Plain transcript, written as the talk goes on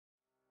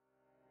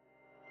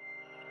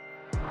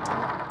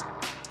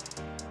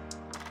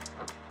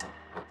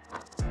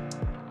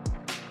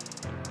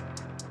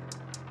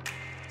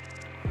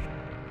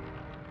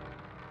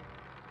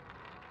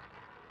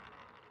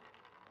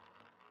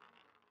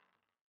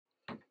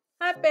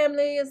Hi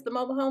family, it's the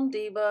Mobile Home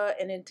Diva,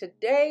 and in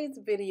today's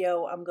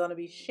video I'm going to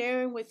be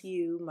sharing with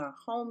you my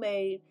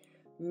homemade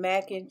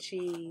mac and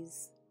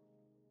cheese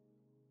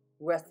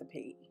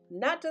recipe.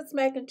 Not just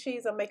mac and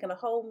cheese, I'm making a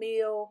whole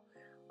meal.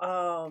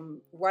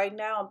 Right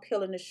now I'm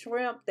peeling the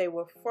shrimp. They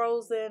were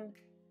frozen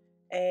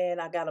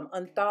and I got them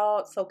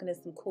unthawed, soaking in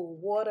some cool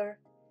water.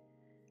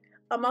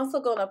 I'm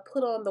also going to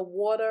put on the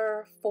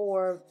water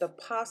for the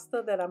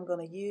pasta that I'm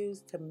going to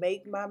use to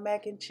make my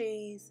mac and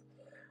cheese.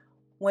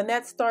 When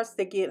that starts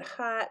to get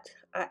hot,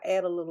 I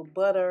add a little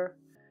butter.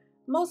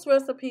 Most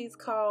recipes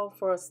call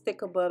for a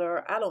stick of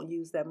butter. I don't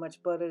use that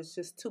much butter. It's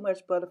just too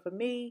much butter for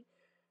me.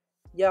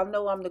 Y'all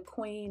know I'm the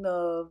queen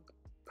of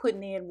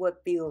putting in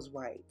what feels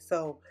right.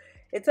 So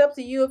it's up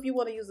to you. If you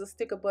want to use a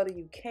stick of butter,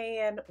 you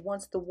can.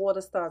 Once the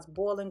water starts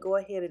boiling, go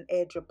ahead and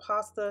add your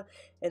pasta.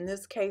 In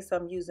this case,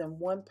 I'm using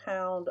 1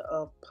 pound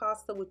of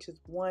pasta, which is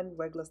one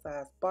regular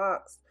size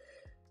box.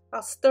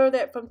 I'll stir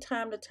that from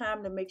time to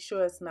time to make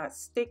sure it's not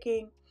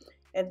sticking.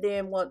 And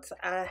then once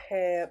I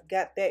have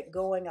got that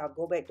going, I'll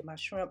go back to my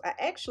shrimp. I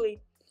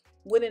actually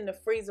went in the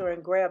freezer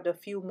and grabbed a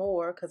few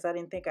more because I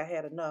didn't think I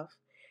had enough.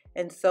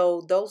 And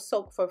so those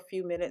soak for a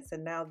few minutes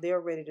and now they're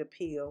ready to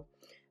peel.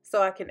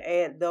 So I can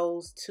add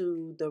those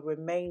to the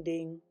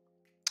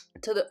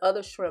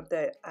other shrimp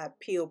that I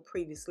peeled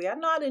previously. I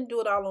know I didn't do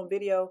it all on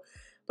video,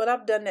 but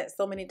I've done that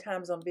so many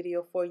times on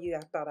video for you. I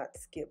thought I'd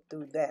skip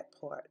through that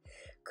part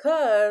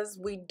because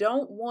we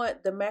don't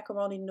want the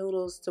macaroni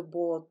noodles to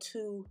boil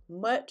too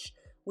much.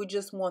 We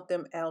just want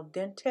them al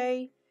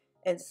dente.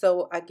 And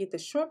so I get the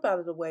shrimp out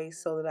of the way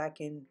so that I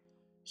can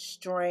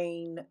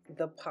strain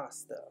the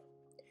pasta.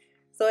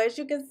 So as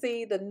you can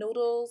see, the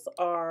noodles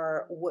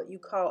are what you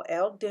call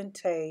al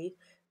dente.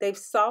 They've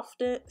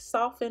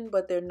softened,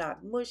 but they're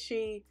not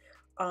mushy.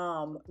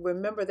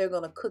 Remember, they're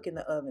going to cook in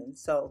the oven.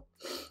 So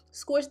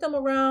squish them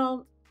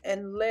around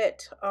and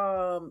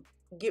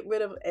get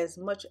rid of as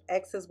much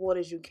excess water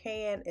as you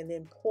can, and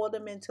then pour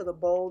them into the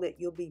bowl that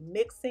you'll be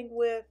mixing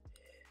with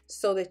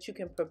so that you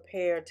can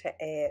prepare to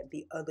add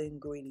the other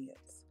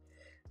ingredients.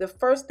 The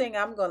first thing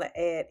I'm going to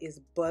add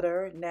is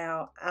butter.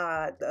 Now,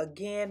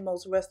 again,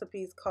 most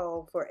recipes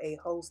call for a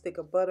whole stick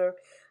of butter.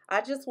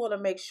 I just want to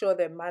make sure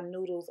that my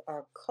noodles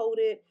are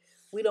coated.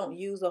 We don't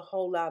use a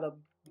whole lot of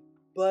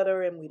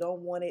butter and we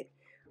don't want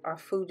our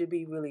food to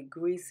be really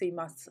greasy.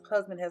 My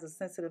husband has a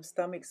sensitive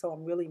stomach, so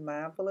I'm really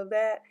mindful of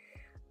that.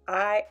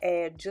 I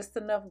add just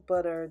enough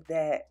butter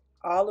that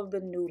all of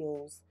the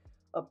noodles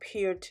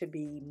appear to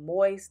be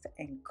moist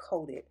and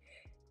coated.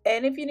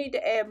 And if you need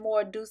to add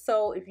more, do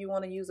so. If you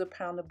want to use a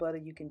pound of butter,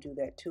 you can do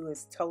that too.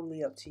 It's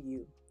totally up to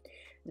you.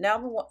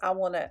 Now I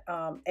want to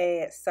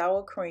add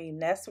sour cream.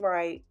 That's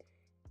right.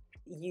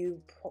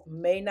 You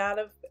may not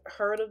have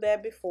heard of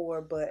that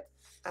before, but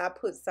I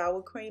put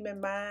sour cream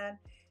in mine.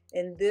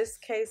 In this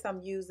case,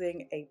 I'm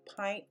using a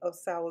pint of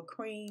sour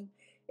cream.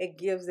 It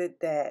gives it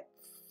that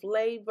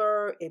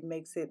flavor. It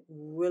makes it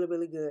really,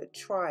 really good.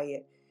 Try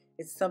it.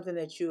 It's something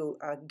that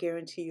I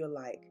guarantee you'll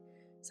like.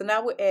 So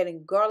now we're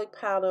adding garlic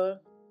powder,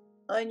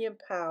 onion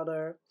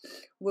powder.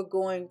 We're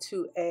going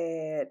to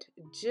add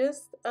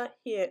just a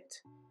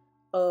hint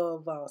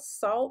of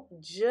salt,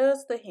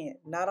 just a hint,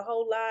 not a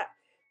whole lot,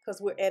 because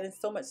we're adding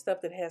so much stuff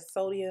that has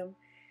sodium.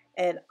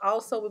 And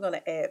also we're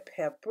going to add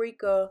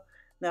paprika.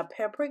 Now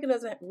paprika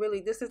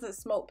this isn't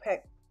smoked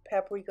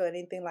paprika or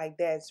anything like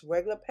that. It's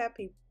regular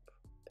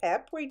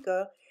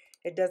paprika.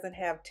 It doesn't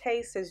have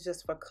taste, it's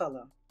just for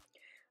color.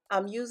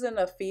 I'm using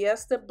a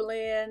Fiesta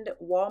blend,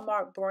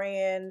 Walmart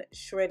brand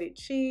shredded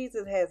cheese.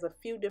 It has a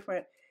few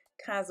different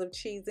kinds of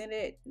cheese in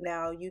it.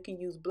 Now you can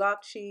use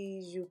block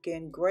cheese, you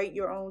can grate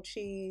your own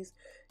cheese,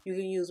 you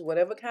can use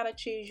whatever kind of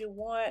cheese you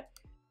want.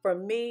 For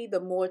me, the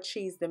more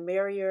cheese the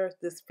merrier.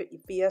 This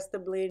Fiesta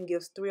blend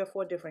gives 3 or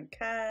 4 different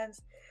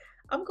kinds.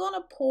 I'm going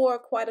to pour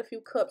quite a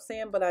few cups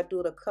in, but I do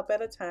it a cup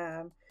at a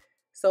time.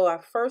 So I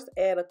first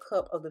add a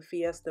cup of the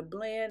Fiesta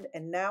blend,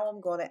 and now I'm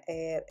going to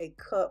add a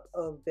cup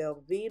of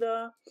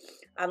Velveeta.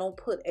 I don't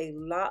put a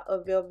lot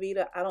of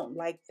Velveeta. I don't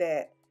like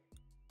that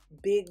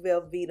big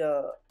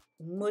Velveeta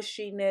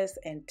mushiness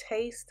and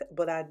taste,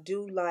 but I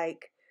do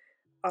like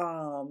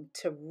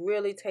to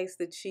really taste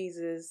the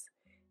cheeses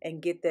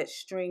and get that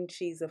string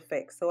cheese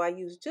effect. So I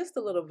use just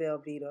a little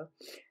Velveeta.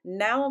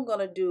 Now I'm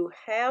going to do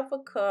half a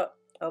cup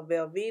of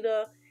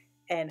Velveeta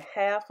and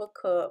half a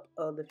cup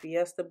of the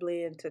Fiesta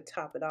blend to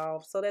top it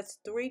off. So that's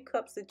 3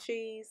 cups of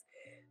cheese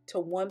to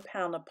 1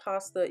 pound of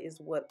pasta is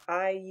what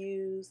I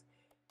use.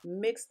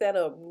 Mix that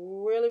up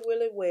really,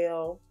 really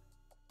well.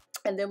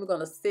 And then we're going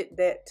to sit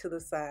that to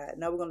the side.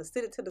 Now we're going to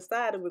sit it to the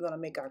side and we're going to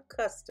make our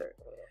custard.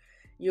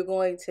 You're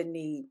going to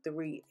need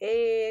 3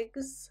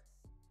 eggs.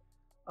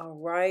 All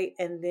right.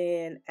 And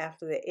then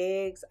after the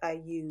eggs,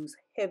 I use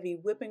heavy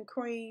whipping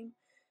cream.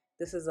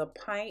 This is a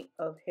pint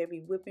of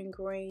heavy whipping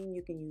cream.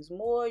 You can use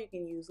more, you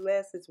can use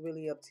less. It's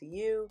really up to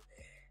you.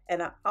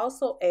 And I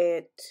also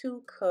add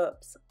 2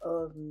 cups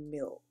of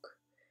milk.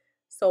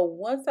 So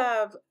once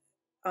I've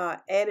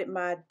added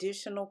my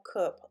additional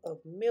cup of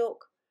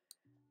milk,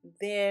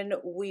 Then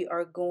we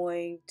are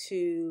going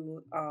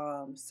to,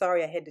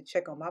 sorry, I had to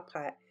check on my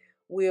pot.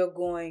 We are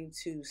going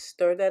to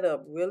stir that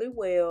up really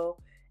well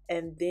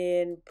and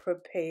then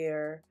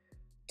prepare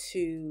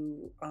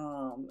to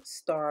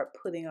start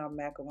putting our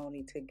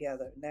macaroni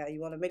together. Now you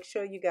want to make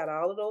sure you got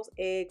all of those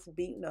eggs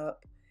beaten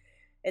up,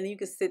 and you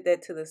can sit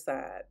that to the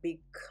side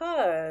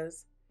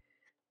because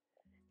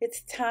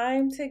it's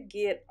time to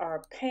get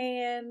our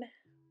pan.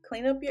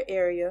 Clean up your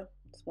area.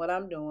 That's what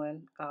I'm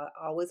doing. I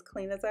always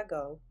clean as I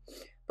go.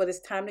 But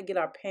it's time to get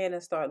our pan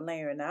and start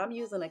layering. Now I'm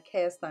using a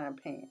cast iron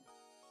pan.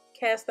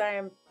 Cast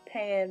iron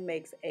pan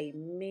makes a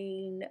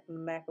mean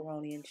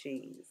macaroni and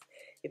cheese.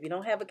 If you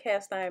don't have a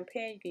cast iron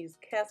pan, you can use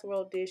a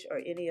casserole dish or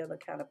any other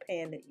kind of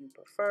pan that you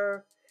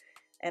prefer.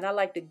 And I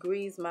like to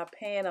grease my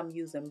pan. I'm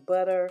using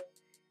butter.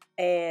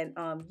 And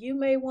you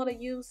may want to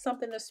use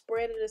something to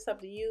spread it. It's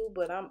up to you.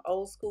 But I'm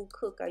old school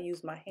cook. I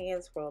use my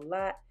hands for a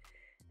lot.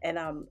 And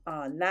I'm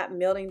not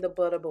melting the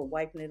butter, but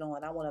wiping it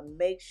on. I want to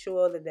make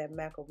sure that that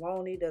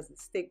macaroni doesn't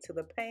stick to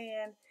the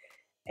pan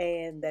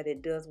and that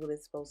it does what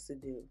it's supposed to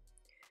do.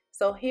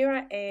 So here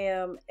I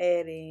am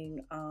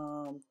adding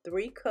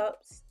 3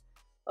 cups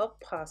of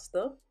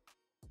pasta,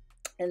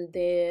 and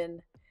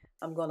then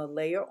I'm going to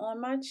layer on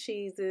my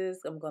cheeses.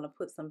 I'm going to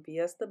put some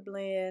Fiesta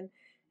blend,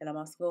 and I'm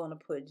also going to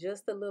put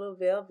just a little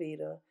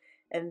Velveeta,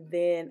 and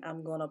then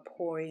I'm going to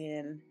pour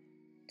in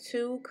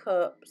 2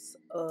 cups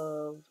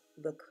of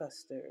the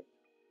custard.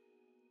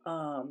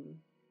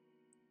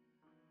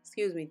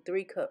 Excuse me,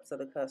 3 cups of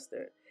the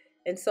custard.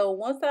 And so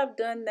once I've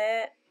done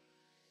that,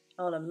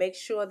 I want to make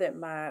sure that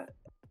my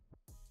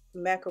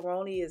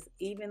macaroni is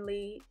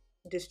evenly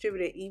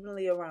distributed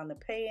evenly around the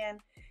pan,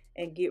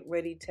 and get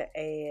ready to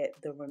add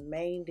the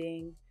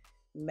remaining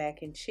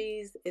mac and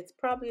cheese. It's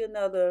probably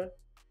another,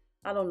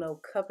 I don't know,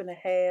 cup and a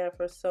half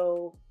or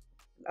so.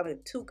 I mean,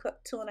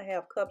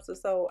 2.5 cups or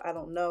so. I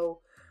don't know.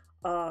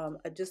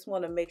 I just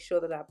want to make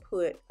sure that I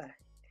put a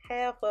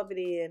half of it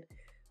in,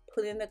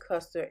 put in the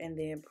custard, and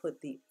then put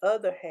the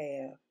other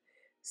half,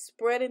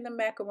 spreading the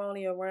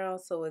macaroni around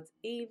so it's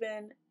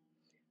even.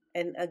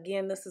 And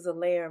again, this is a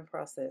layering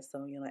process.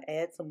 So you're going to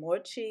add some more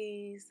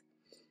cheese,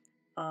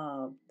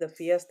 the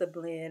Fiesta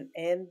blend,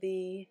 and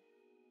the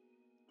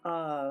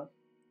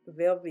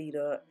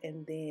Velveeta,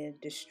 and then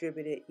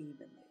distribute it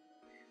evenly.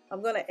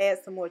 I'm going to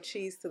add some more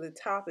cheese to the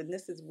top, and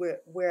this is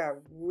where I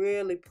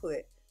really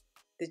put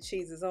the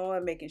cheeses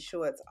on, making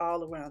sure it's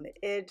all around the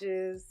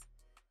edges.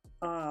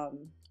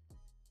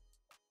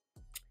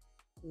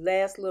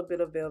 Last little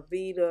bit of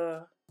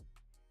Velveeta,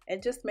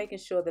 and just making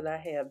sure that I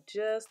have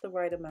just the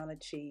right amount of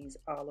cheese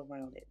all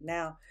around it.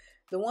 Now,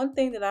 the one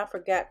thing that I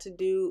forgot to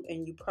do,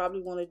 and you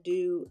probably want to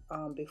do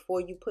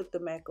before you put the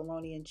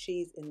macaroni and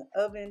cheese in the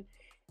oven,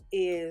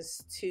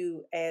 is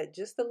to add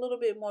just a little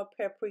bit more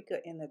paprika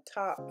in the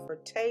top for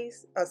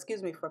taste,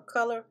 for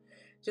color,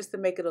 just to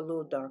make it a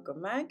little darker.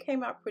 Mine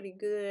came out pretty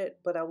good,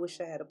 but I wish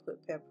I had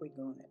put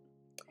paprika on it.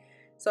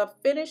 So I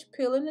finished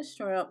peeling the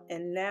shrimp,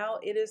 and now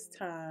it is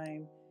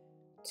time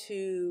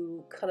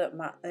to cut up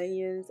my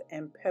onions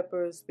and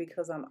peppers,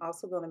 because I'm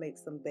also going to make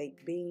some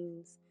baked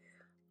beans.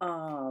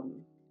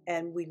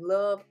 And we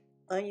love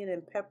onion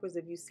and peppers.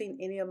 If you've seen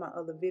any of my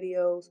other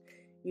videos,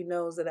 you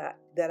know that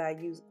I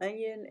use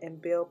onion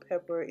and bell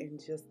pepper in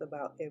just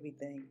about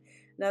everything.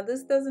 Now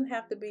this doesn't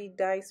have to be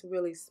diced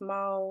really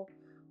small,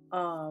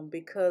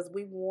 because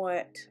we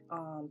want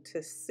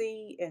to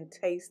see and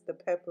taste the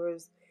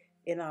peppers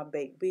in our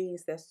baked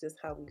beans. That's just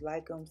how we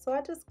like them. So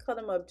I just cut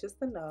them up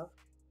just enough.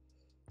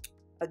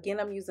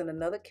 Again, I'm using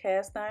another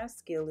cast iron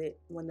skillet.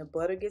 When the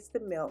butter gets to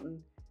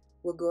melting,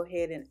 we'll go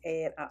ahead and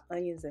add our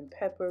onions and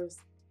peppers.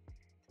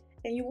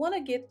 And you want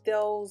to get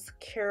those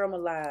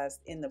caramelized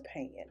in the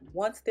pan.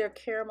 Once they're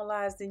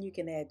caramelized, then you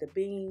can add the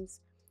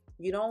beans.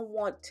 You don't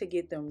want to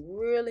get them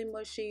really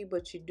mushy,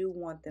 but you do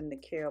want them to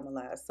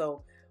caramelize.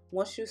 So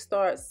once you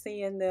start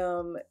seeing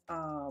them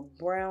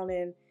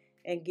browning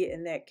and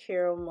getting that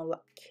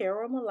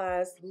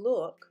caramelized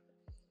look,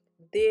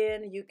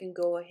 then you can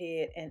go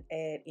ahead and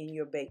add in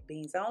your baked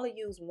beans. I only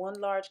use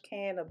 1 large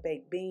can of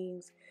baked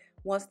beans.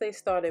 Once they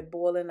started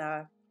boiling,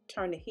 I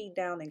turned the heat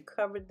down and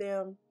covered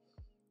them,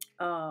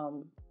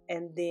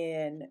 and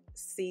then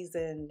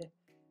seasoned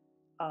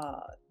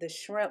the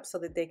shrimp so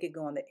that they could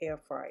go in the air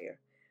fryer.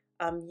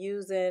 I'm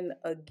using,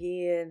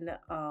 again,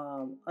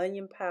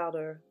 onion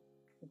powder,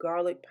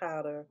 garlic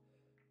powder,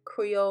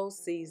 Creole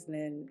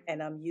seasoning,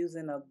 and I'm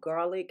using a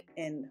garlic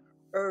and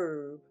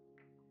herb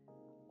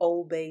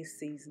Old Bay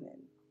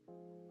seasoning.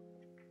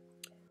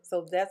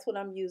 So that's what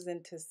I'm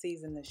using to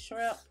season the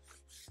shrimp.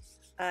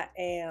 I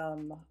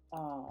am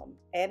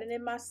adding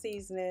in my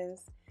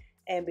seasonings,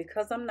 and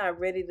because I'm not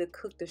ready to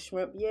cook the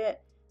shrimp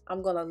yet,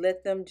 I'm gonna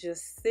let them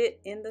just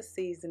sit in the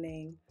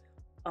seasoning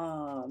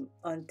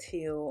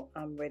until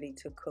I'm ready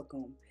to cook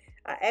them.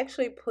 I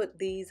actually put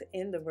these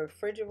in the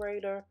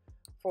refrigerator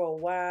for a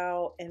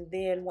while, and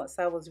then once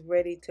I was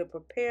ready to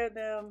prepare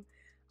them,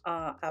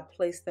 I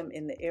placed them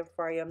in the air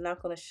fryer. I'm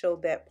not going to show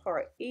that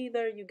part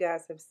either. You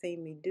guys have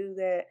seen me do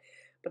that,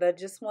 but I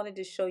just wanted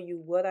to show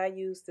you what I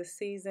use to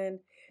season.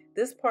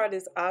 This part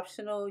is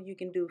optional. You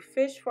can do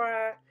fish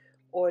fry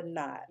or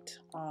not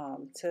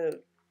to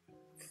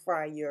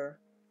fry your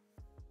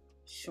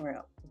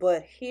shrimp.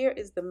 But here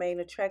is the main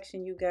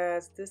attraction, you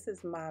guys. This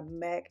is my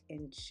mac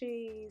and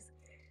cheese.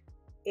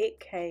 It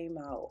came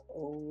out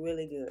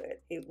really good.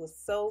 It was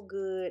so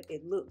good.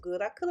 It looked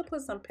good. I could have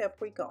put some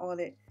paprika on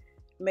it,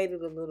 made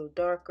it a little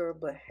darker,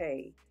 but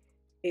hey,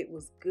 it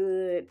was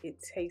good.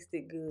 It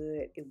tasted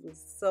good. It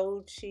was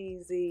so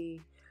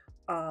cheesy.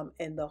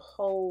 And the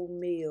whole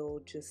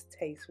meal just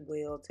tastes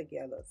well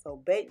together. So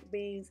baked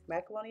beans,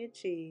 macaroni and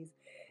cheese,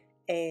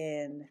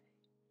 and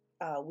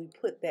we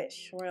put that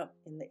shrimp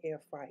in the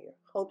air fryer.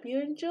 Hope you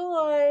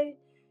enjoy.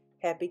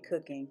 Happy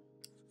cooking.